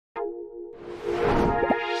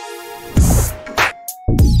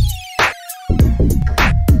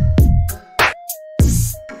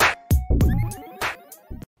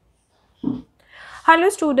Hello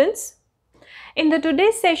students, in the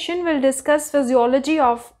today's session we'll discuss physiology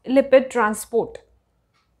of lipid transport.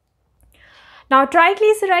 Now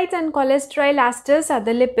triglycerides and cholesterol esters are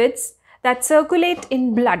the lipids that circulate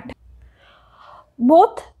in blood.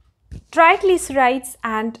 Both triglycerides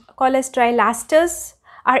and cholesterol esters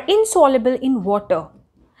are insoluble in water,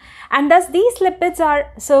 and thus these lipids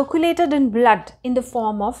are circulated in blood in the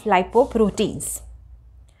form of lipoproteins.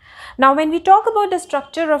 Now when we talk about the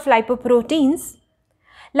structure of lipoproteins,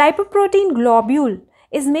 lipoprotein globule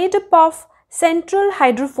is made up of central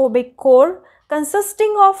hydrophobic core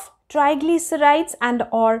consisting of triglycerides and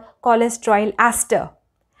or cholesterol ester,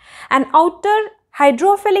 an outer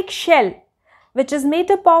hydrophilic shell which is made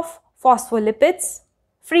up of phospholipids,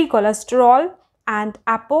 free cholesterol and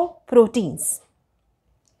apoproteins.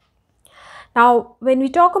 Now when we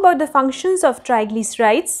talk about the functions of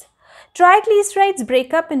triglycerides, triglycerides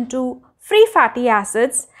break up into free fatty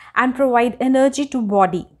acids and provide energy to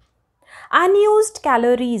body. Unused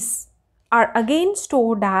calories are again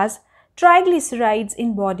stored as triglycerides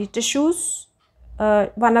in body tissues.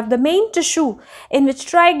 One of the main tissue in which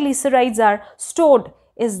triglycerides are stored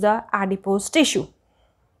is the adipose tissue.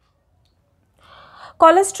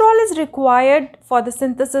 Cholesterol is required for the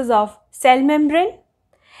synthesis of cell membrane.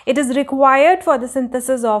 It is required for the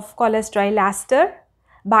synthesis of cholesterol ester,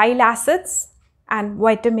 bile acids and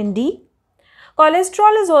vitamin D.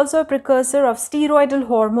 Cholesterol is also a precursor of steroidal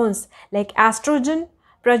hormones like estrogen,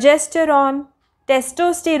 progesterone,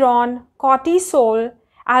 testosterone, cortisol,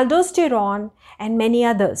 aldosterone and many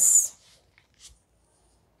others.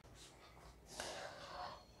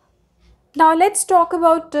 Now let's talk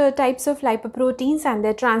about types of lipoproteins and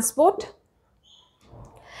their transport.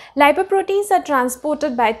 Lipoproteins are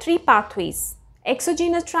transported by three pathways: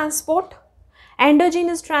 exogenous transport,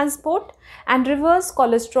 endogenous transport and reverse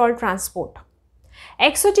cholesterol transport.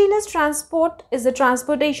 Exogenous transport is the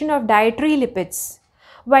transportation of dietary lipids,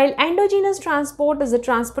 while endogenous transport is the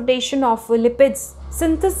transportation of lipids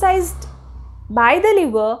synthesized by the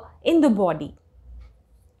liver in the body.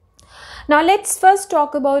 Now let's first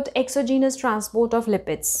talk about exogenous transport of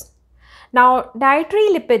lipids. Now dietary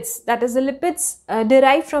lipids, that is the lipids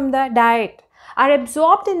derived from the diet, are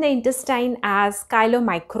absorbed in the intestine as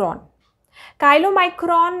chylomicron.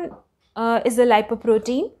 Chylomicron is a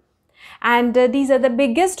lipoprotein, and these are the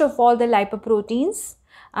biggest of all the lipoproteins.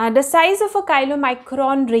 The size of a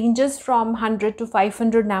chylomicron ranges from 100 to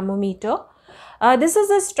 500 nanometer. This is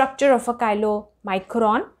the structure of a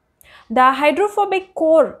chylomicron. The hydrophobic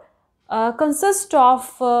core consists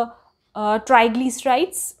of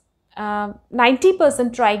triglycerides, 90%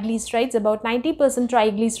 triglycerides, about 90%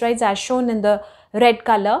 triglycerides as shown in the red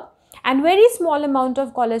color, and very small amount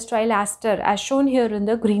of cholesterol ester as shown here in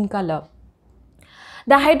the green color.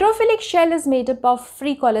 The hydrophilic shell is made up of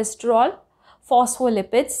free cholesterol,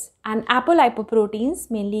 phospholipids and apolipoproteins,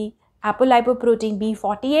 mainly apolipoprotein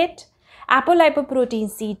B48, apolipoprotein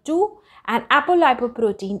C2 and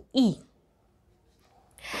apolipoprotein E.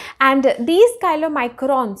 And these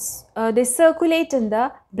chylomicrons, they circulate in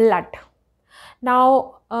the blood.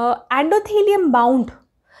 Now endothelium bound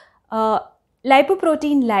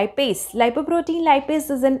lipoprotein lipase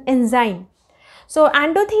is an enzyme. So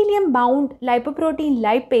endothelium bound lipoprotein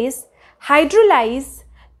lipase hydrolyze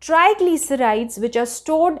triglycerides which are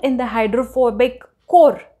stored in the hydrophobic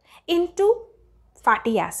core into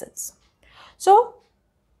fatty acids. So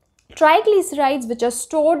triglycerides which are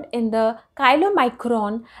stored in the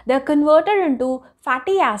chylomicron, they are converted into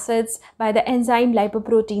fatty acids by the enzyme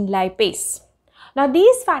lipoprotein lipase. Now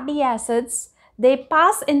these fatty acids, they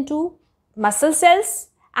pass into muscle cells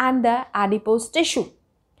and the adipose tissue.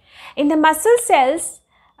 In the muscle cells,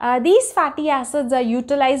 these fatty acids are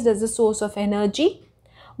utilized as a source of energy,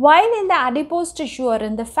 while in the adipose tissue or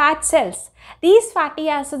in the fat cells, these fatty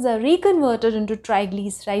acids are reconverted into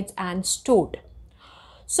triglycerides and stored.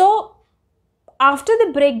 So after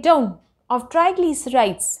the breakdown of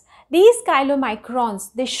triglycerides, these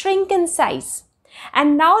chylomicrons, they shrink in size,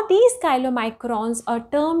 and now these chylomicrons are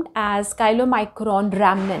termed as chylomicron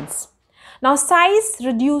remnants. Now size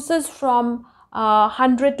reduces from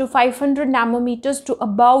 100 to 500 nanometers to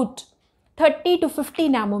about 30 to 50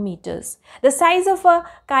 nanometers. The size of a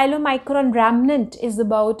chylomicron remnant is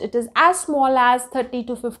as small as 30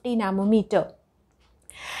 to 50 nanometer.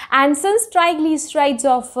 And since triglycerides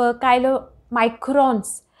of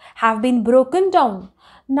chylomicrons have been broken down,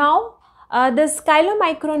 now this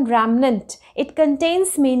chylomicron remnant, it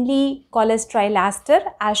contains mainly cholesterol ester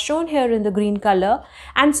as shown here in the green color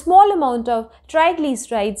and small amount of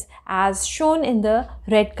triglycerides as shown in the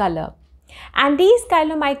red color. And these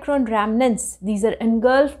chylomicron remnants, these are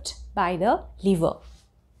engulfed by the liver.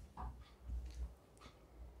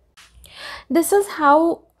 This is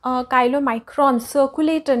how chylomicrons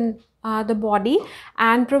circulate in the body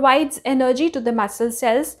and provides energy to the muscle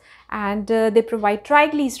cells, and they provide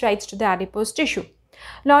triglycerides to the adipose tissue.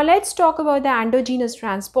 Now let's talk about the endogenous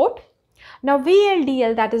transport. Now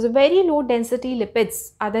VLDL, that is a very low density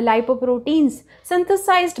lipids, are the lipoproteins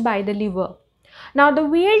synthesized by the liver. Now the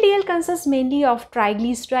VLDL consists mainly of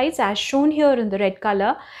triglycerides as shown here in the red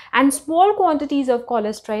color and small quantities of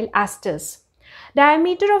cholesterol esters.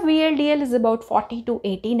 Diameter of VLDL is about 40 to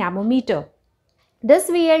 80 nanometer. This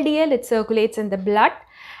VLDL, it circulates in the blood,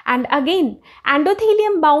 and again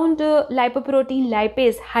endothelium bound lipoprotein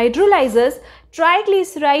lipase hydrolyzes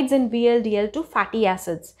triglycerides in VLDL to fatty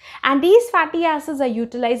acids, and these fatty acids are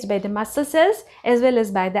utilized by the muscle cells as well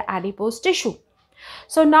as by the adipose tissue.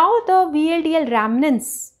 So now the VLDL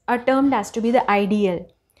remnants are termed as to be the IDL,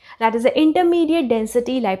 that is the intermediate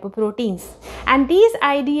density lipoproteins, and these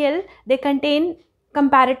IDL, they contain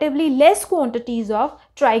comparatively less quantities of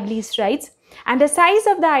triglycerides, and the size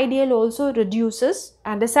of the IDL also reduces,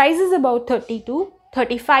 and the size is about 30 to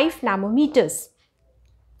 35 nanometers.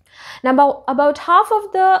 Now about half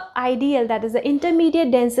of the IDL, that is the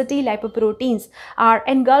intermediate density lipoproteins, are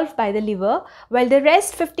engulfed by the liver, while the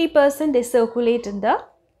rest 50% they circulate in the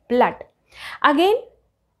blood. Again,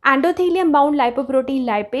 endothelium bound lipoprotein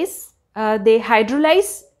lipase, they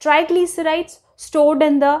hydrolyze triglycerides stored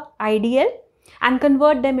in the IDL and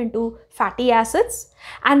convert them into fatty acids,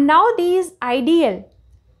 and now these IDL,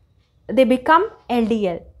 they become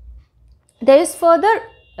LDL. There is further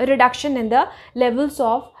reduction in the levels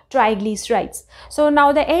of triglycerides. So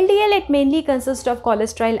now the LDL, it mainly consists of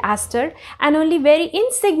cholesterol ester and only very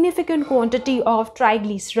insignificant quantity of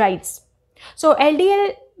triglycerides. So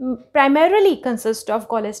LDL primarily consists of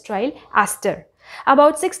cholesterol ester.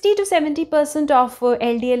 About 60 to 70% of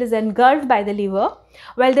LDL is engulfed by the liver,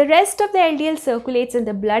 while the rest of the LDL circulates in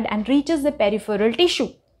the blood and reaches the peripheral tissue.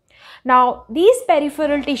 Now these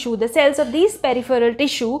peripheral tissue, the cells of these peripheral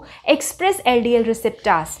tissue express LDL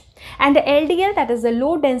receptors, and the LDL, that is the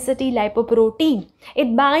low density lipoprotein,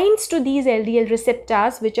 it binds to these LDL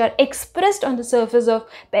receptors which are expressed on the surface of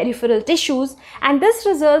peripheral tissues, and this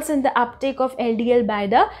results in the uptake of LDL by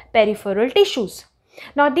the peripheral tissues.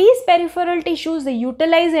 Now these peripheral tissues, they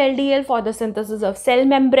utilize LDL for the synthesis of cell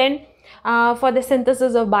membrane, for the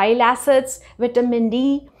synthesis of bile acids, vitamin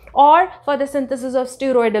D, or for the synthesis of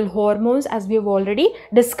steroidal hormones, as we have already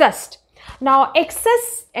discussed. Now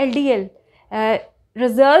excess LDL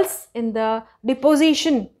results in the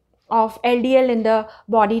deposition of LDL in the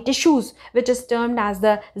body tissues, which is termed as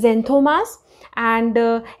the xanthomas, and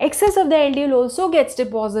excess of the LDL also gets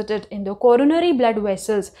deposited in the coronary blood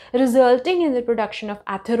vessels, resulting in the production of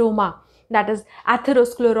atheroma, that is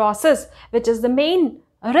atherosclerosis, which is the main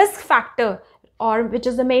risk factor or which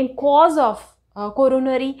is the main cause of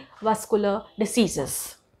coronary vascular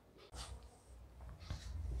diseases.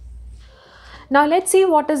 Now let's see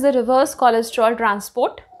what is the reverse cholesterol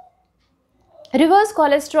transport. Reverse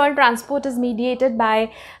cholesterol transport is mediated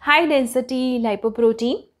by high density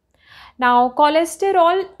lipoprotein. Now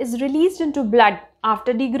cholesterol is released into blood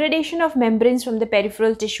after degradation of membranes from the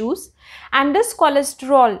peripheral tissues, and this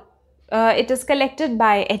cholesterol it is collected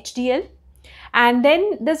by HDL, and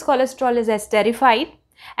then this cholesterol is esterified,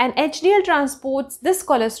 and HDL transports this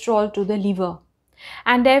cholesterol to the liver,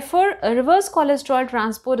 and therefore a reverse cholesterol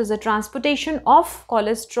transport is a transportation of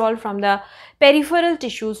cholesterol from the peripheral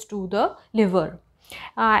tissues to the liver.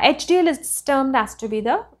 HDL is termed as to be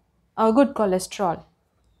the good cholesterol.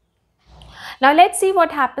 Now let's see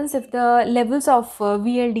what happens if the levels of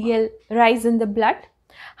VLDL rise in the blood.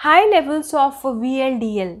 High levels of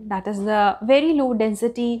VLDL, that is the very low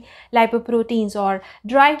density lipoproteins or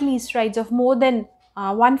triglycerides of more than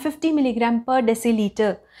 150 milligram per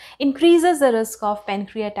deciliter, increases the risk of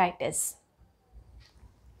pancreatitis.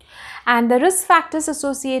 And the risk factors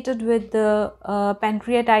associated with the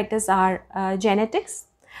pancreatitis are genetics,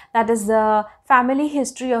 that is the family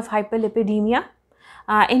history of hyperlipidemia,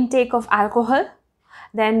 intake of alcohol,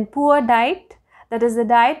 then poor diet, that is the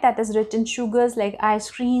diet that is rich in sugars like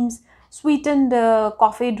ice creams, sweetened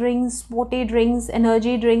coffee drinks, sporty drinks,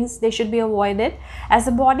 energy drinks, they should be avoided as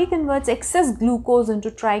the body converts excess glucose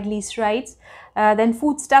into triglycerides. Then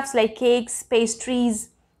foodstuffs like cakes, pastries,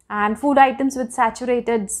 and food items with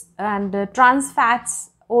saturated and trans fats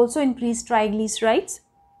also increase triglycerides.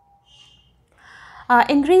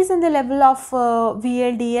 Increase in the level of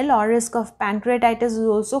VLDL or risk of pancreatitis is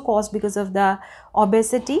also caused because of the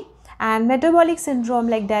obesity, and metabolic syndrome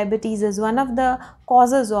like diabetes is one of the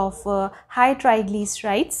causes of high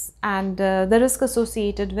triglycerides and the risk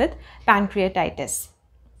associated with pancreatitis.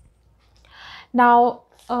 Now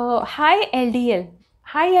high LDL,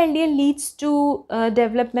 High LDL leads to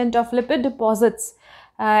development of lipid deposits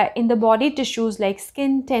in the body tissues like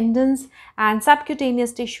skin, tendons and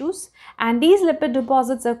subcutaneous tissues, and these lipid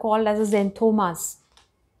deposits are called as xanthomas.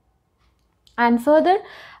 And further,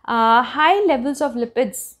 high levels of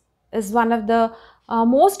lipids is one of the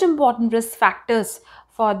most important risk factors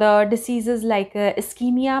for the diseases like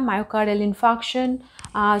ischemia, myocardial infarction,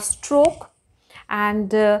 stroke, and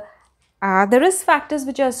the risk factors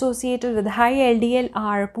which are associated with high LDL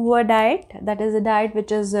are poor diet, that is a diet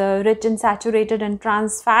which is rich in saturated and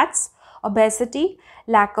trans fats, obesity,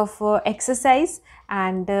 lack of exercise,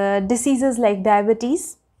 and diseases like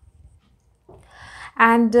diabetes.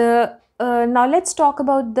 And now let's talk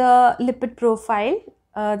about the lipid profile,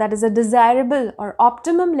 that is a desirable or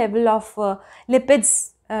optimum level of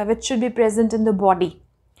lipids which should be present in the body.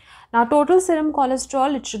 Now, total serum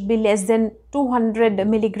cholesterol, it should be less than 200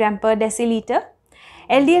 milligram per deciliter.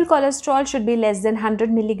 LDL cholesterol should be less than 100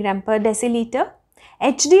 milligram per deciliter.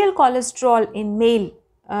 HDL cholesterol in male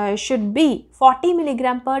should be 40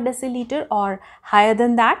 milligram per deciliter or higher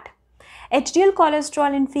than that. HDL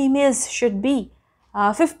cholesterol in females should be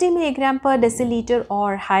 50 milligram per deciliter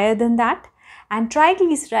or higher than that. And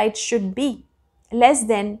triglycerides should be less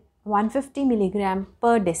than 150 milligram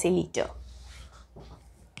per deciliter.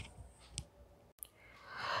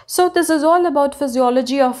 So this is all about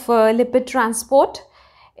physiology of lipid transport.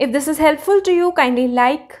 If this is helpful to you, kindly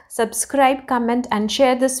like, subscribe, comment and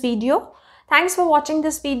share this video. Thanks for watching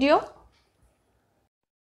this video.